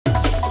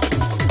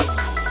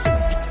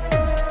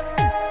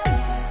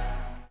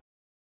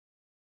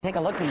Take a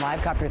look from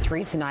Live Copter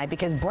 3 tonight,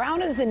 because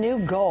brown is the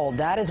new gold.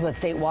 That is what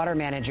state water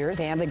managers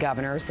and the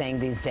governor are saying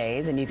these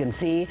days. And you can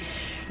see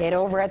it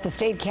over at the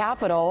state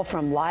capitol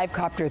from Live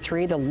Copter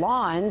 3. The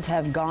lawns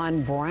have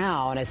gone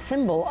brown, a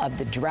symbol of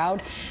the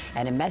drought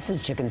and a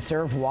message to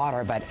conserve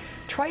water. But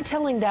try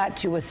telling that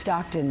to a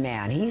Stockton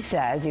man. He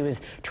says he was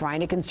trying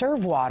to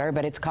conserve water,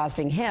 but it's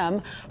costing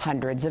him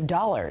hundreds of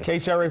dollars.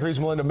 KCRA 3's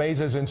Melinda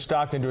Meza is in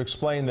Stockton to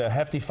explain the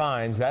hefty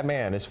fines that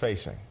man is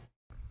facing.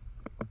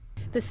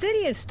 The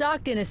city of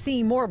Stockton is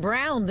seeing more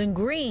brown than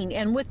green,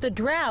 and with the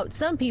drought,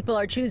 some people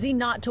are choosing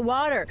not to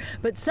water,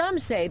 but some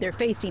say they're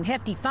facing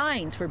hefty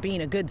fines for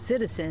being a good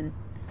citizen.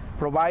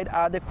 Provide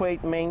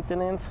adequate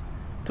maintenance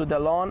to the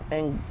lawn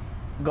and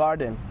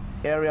garden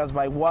areas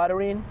by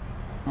watering,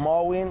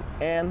 mowing,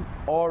 and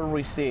or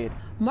reseed.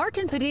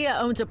 Martin Padilla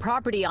owns a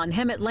property on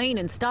Hemet Lane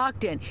in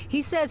Stockton.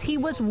 He says he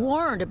was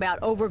warned about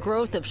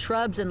overgrowth of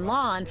shrubs and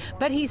lawn,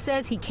 but he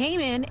says he came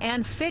in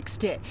and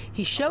fixed it.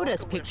 He showed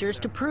us pictures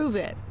to prove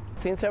it.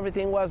 Since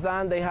everything was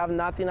done, they have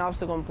nothing else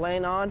to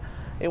complain on.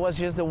 It was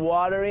just the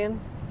watering,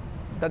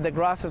 that the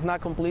grass is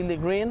not completely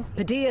green.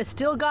 Padilla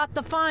still got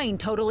the fine,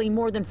 totaling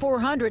more than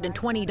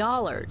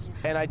 $420.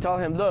 And I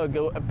told him, look,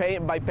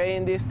 by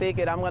paying this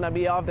ticket, I'm going to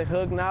be off the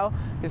hook now.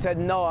 He said,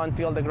 no,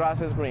 until the grass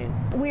is green.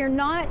 We're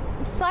not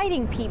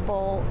citing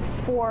people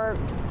for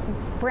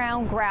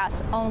brown grass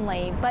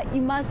only, but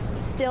you must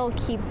still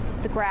keep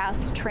the grass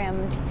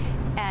trimmed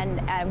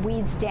and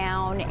weeds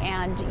down,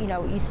 and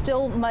you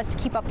still must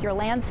keep up your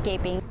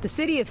landscaping. The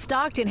city of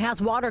Stockton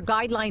has water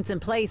guidelines in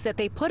place that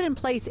they put in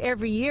place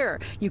every year.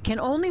 You can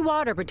only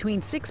water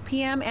between 6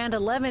 p.m. and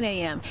 11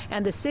 a.m.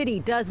 and the city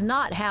does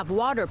not have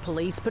water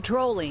police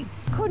patrolling.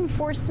 Code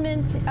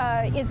enforcement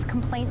is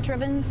complaint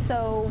driven,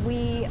 so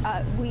we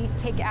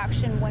take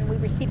action when we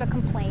receive a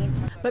complaint.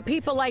 But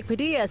people like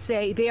Padilla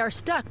say they are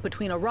stuck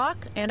between a rock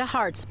and a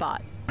hard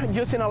spot.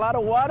 Using a lot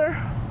of water,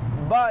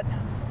 but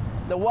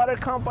the water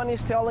company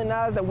is telling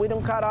us that we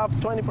don't cut off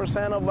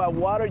 20% of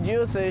water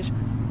usage,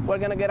 we're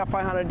going to get a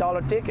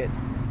 $500 ticket.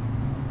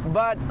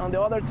 But on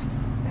the other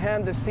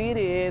hand, the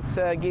city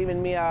it's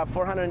giving me a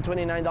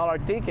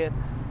 $429 ticket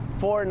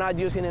for not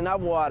using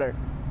enough water.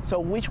 So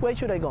which way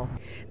should I go?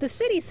 The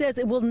city says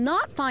it will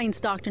not fine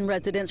Stockton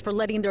residents for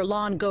letting their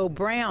lawn go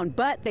brown,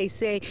 but they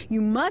say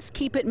you must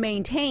keep it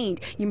maintained.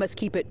 You must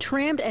keep it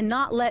trimmed and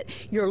not let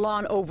your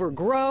lawn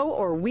overgrow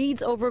or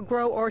weeds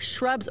overgrow or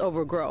shrubs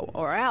overgrow,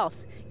 or else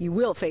you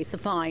will face a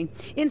fine.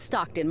 In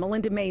Stockton,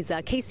 Melinda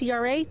Meza,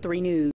 KCRA 3 News.